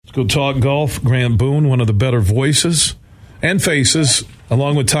Let's go talk golf. Grant Boone, one of the better voices and faces,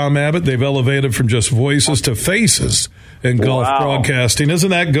 along with Tom Abbott. They've elevated from just voices to faces in golf broadcasting. Isn't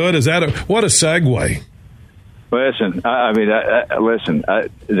that good? What a segue. Listen,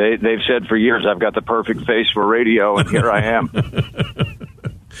 they've said for years I've got the perfect face for radio, and here I am.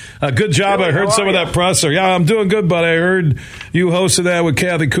 Good job. I heard some of that presser. Yeah, I'm doing good, but I heard you hosted that with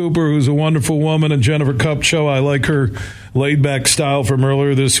Kathy Cooper, who's a wonderful woman, and Jennifer Kupcho. I like her laid-back style from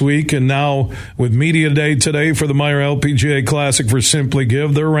earlier this week. And now with Media Day today for the Meijer LPGA Classic for Simply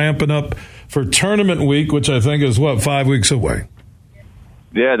Give, they're ramping up for Tournament Week, which I think is, 5 weeks away?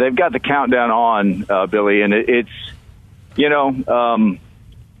 Yeah, they've got the countdown on, Billy, and it's,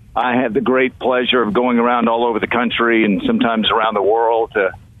 I have the great pleasure of going around all over the country and sometimes around the world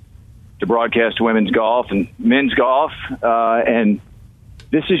to broadcast women's golf and men's golf. And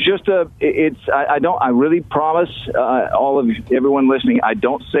this is just I really promise everyone listening, I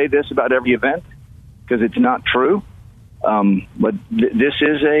don't say this about every event because it's not true. But this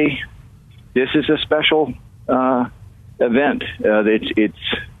is a special event.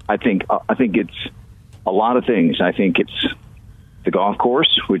 I think it's a lot of things. I think it's the golf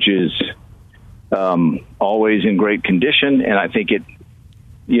course, which is always in great condition, and I think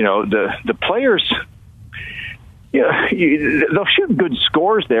the players, they'll shoot good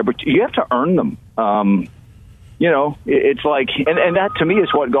scores there, but you have to earn them. It's like, and that to me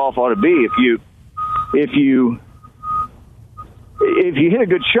is what golf ought to be. If you hit a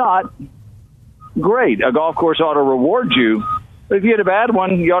good shot, great. A golf course ought to reward you. But if you hit a bad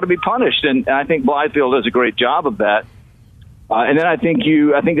one, you ought to be punished, and I think Blythefield does a great job of that. And then I think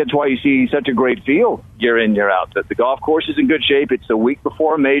that's why you see such a great field year in, year out. That the golf course is in good shape. It's a week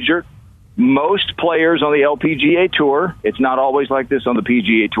before a major. Most players on the LPGA Tour, it's not always like this on the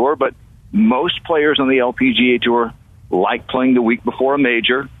PGA Tour, but most players on the LPGA Tour like playing the week before a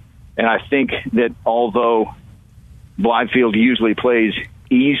major. And I think that although Blythefield usually plays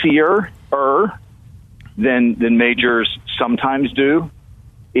easier than majors sometimes do,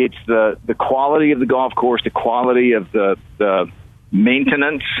 it's the quality of the golf course, the quality of the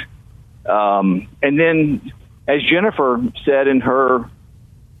maintenance. And then, as Jennifer said in her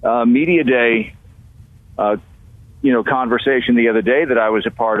Media Day conversation the other day that I was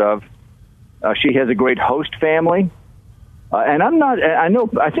a part of, she has a great host family. And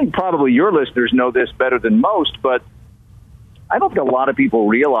I think probably your listeners know this better than most, but I don't think a lot of people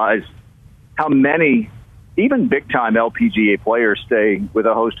realize how many even big-time LPGA players stay with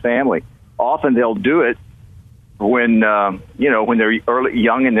a host family. Often they'll do it when they're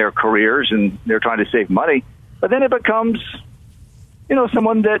young in their careers and they're trying to save money. But then it becomes,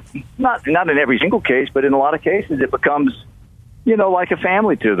 someone that not in every single case, but in a lot of cases it becomes, like a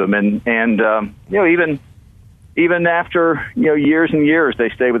family to them. And even after years and years, they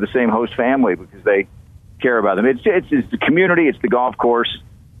stay with the same host family because they care about them. It's the community, it's the golf course,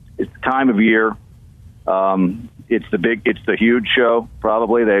 it's the time of year. It's the huge show.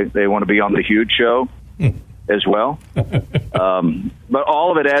 Probably they want to be on the huge show as well. But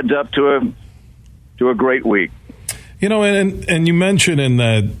all of it adds up to a great week. And you mentioned in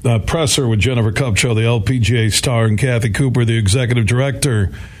that presser with Jennifer Kupcho, the LPGA star, and Kathy Cooper, the executive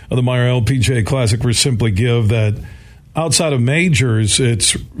director of the Meijer LPGA Classic for Simply Give, that outside of majors,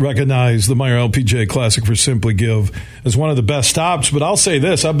 it's recognized the Meijer LPGA Classic for Simply Give as one of the best stops. But I'll say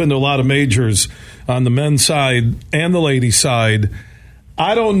this, I've been to a lot of majors on the men's side and the ladies' side.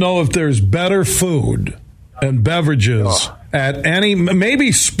 I don't know if there's better food and beverages at any,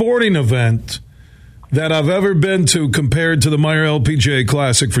 maybe sporting event that I've ever been to compared to the Meijer LPGA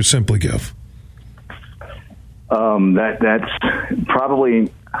Classic for Simply Give. That's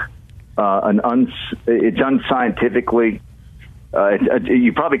probably... it's unscientifically.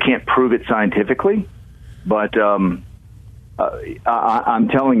 You probably can't prove it scientifically, but I'm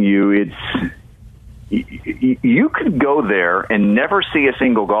telling you, you could go there and never see a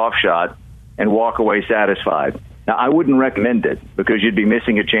single golf shot and walk away satisfied. Now, I wouldn't recommend it because you'd be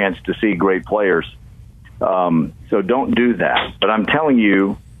missing a chance to see great players. So don't do that. But I'm telling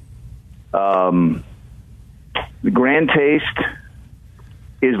you, the Grand Taste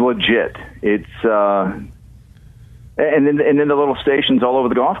is legit. It's and then the little stations all over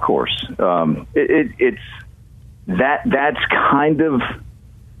the golf course. That's kind of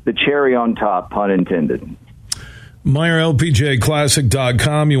the cherry on top, pun intended.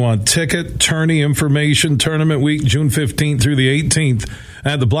 MeijerLPGAClassic.com. You want ticket, tourney information, tournament week, June 15th through the 18th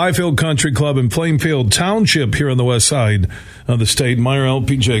at the Blythefield Country Club in Plainfield Township here on the west side of the state,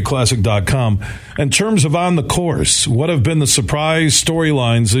 MeijerLPGAClassic.com. In terms of on the course, what have been the surprise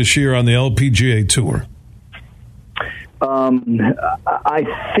storylines this year on the LPGA Tour?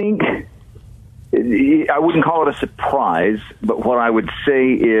 I think I wouldn't call it a surprise, but what I would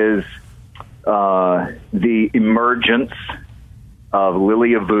say is the emergence of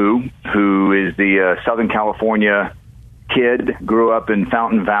Lilia Vu, who is the Southern California kid, grew up in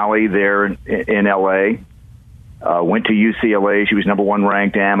Fountain Valley there in L.A., went to UCLA. She was number one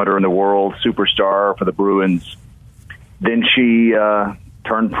ranked amateur in the world, superstar for the Bruins. Then she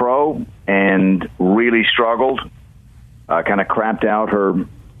turned pro and really struggled, kind of crapped out her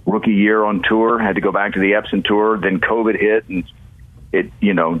rookie year on tour, had to go back to the Epson tour. Then COVID hit, and it,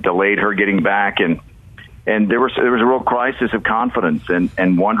 delayed her getting back. And there was a real crisis of confidence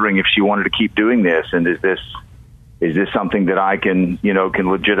and wondering if she wanted to keep doing this. And is this something that I can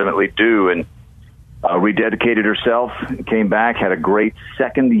legitimately do? And rededicated herself, came back, had a great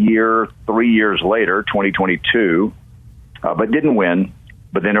second year 3 years later, 2022, but didn't win.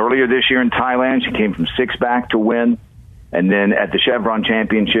 But then earlier this year in Thailand, she came from 6 back to win. And then at the Chevron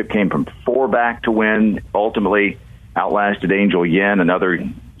Championship, came from 4 back to win, ultimately outlasted Angel Yen, another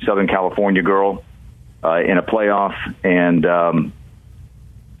Southern California girl, in a playoff. And so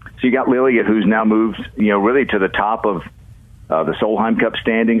you got Lilia, who's now moved, really to the top of the Solheim Cup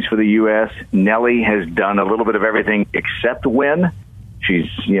standings for the U.S. Nelly has done a little bit of everything except win. She's,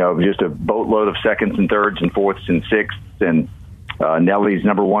 just a boatload of seconds and thirds and fourths and sixths, and Nelly's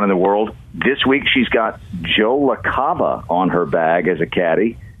number one in the world. This week she's got Joe LaCava on her bag as a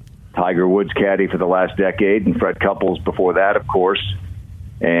caddy, Tiger Woods caddy for the last decade, and Fred Couples before that, of course.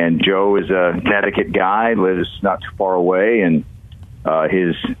 And Joe is a Connecticut guy, lives not too far away, and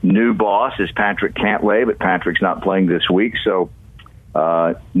his new boss is Patrick Cantlay, but Patrick's not playing this week. So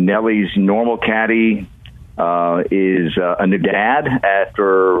Nelly's normal caddy is a new dad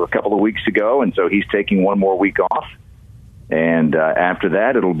after a couple of weeks ago, and so he's taking one more week off. And after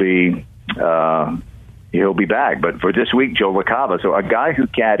that, he'll be back. But for this week, Joe LaCava, so a guy who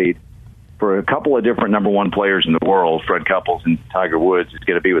caddied for a couple of different number one players in the world, Fred Couples and Tiger Woods, is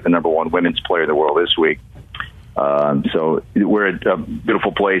going to be with the number one women's player in the world this week. So we're at a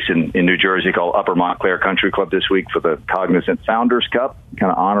beautiful place in New Jersey called Upper Montclair Country Club this week for the Cognizant Founders Cup,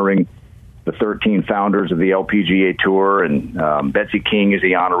 kind of honoring the 13 founders of the LPGA Tour. And Betsy King is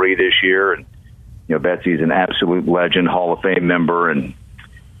the honoree this year. And, Betsy's an absolute legend, Hall of Fame member, and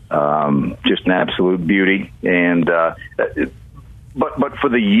just an absolute beauty. And but for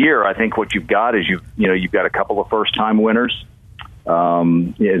the year, I think what you've got is you've got a couple of first-time winners.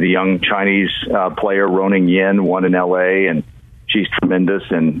 The young Chinese player Roning Yin won in L.A., and she's tremendous.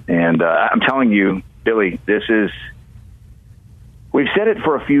 And I'm telling you, Billy, we've said it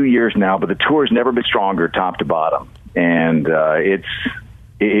for a few years now, but the tour's never been stronger, top to bottom, and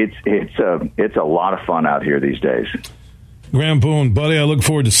it's a lot of fun out here these days. Graham Boone, buddy, I look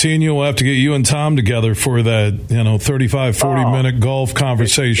forward to seeing you. We'll have to get you and Tom together for that 35, 40-minute golf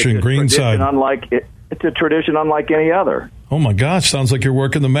conversation greenside. It's a tradition unlike any other. Oh, my gosh. Sounds like you're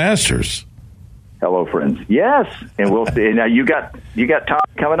working the Masters. Hello, friends. Yes. And we'll see. Now, you got Tom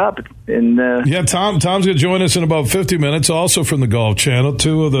coming up. Yeah, Tom's going to join us in about 50 minutes, also from the Golf Channel.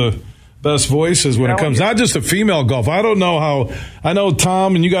 2 of the best voices when it comes, not just to female golf. I don't know how. I know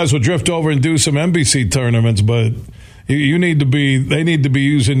Tom and you guys will drift over and do some NBC tournaments, but they need to be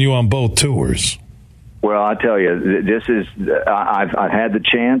using you on both tours. Well, I tell you, this is I've had the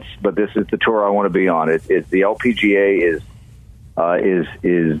chance, but this is the tour I want to be on. It's the LPGA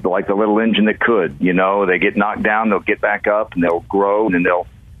is like the little engine that could. They get knocked down, they'll get back up, and they'll grow, and then they'll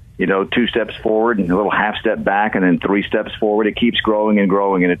 2 steps forward and a little half step back, and then 3 steps forward. It keeps growing and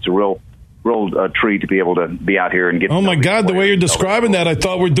growing, and it's a real treat to be able to be out here and get. Oh my God, the way you're describing that, I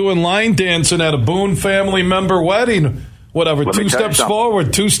thought we're doing line dancing at a Boone family member wedding. Whatever, 2 steps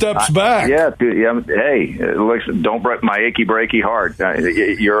forward, 2 steps back. Yeah. Hey, listen, don't break my achy breaky heart.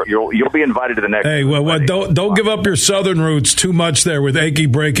 You'll be invited to the next. Hey, well, don't give up your Southern roots too much there with achy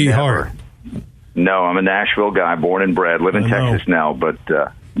breaky heart. No, I'm a Nashville guy, born and bred. Live in Texas now, but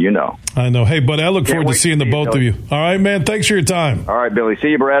I know. Hey, buddy, I look forward to seeing the both of you. All right, man. Thanks for your time. All right, Billy.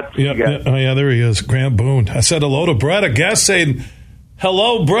 See you, Brett. Yep. Oh, yeah, there he is, Grant Boone. I said hello to Brett. A guest saying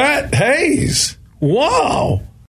hello, Brett Hayes. Wow.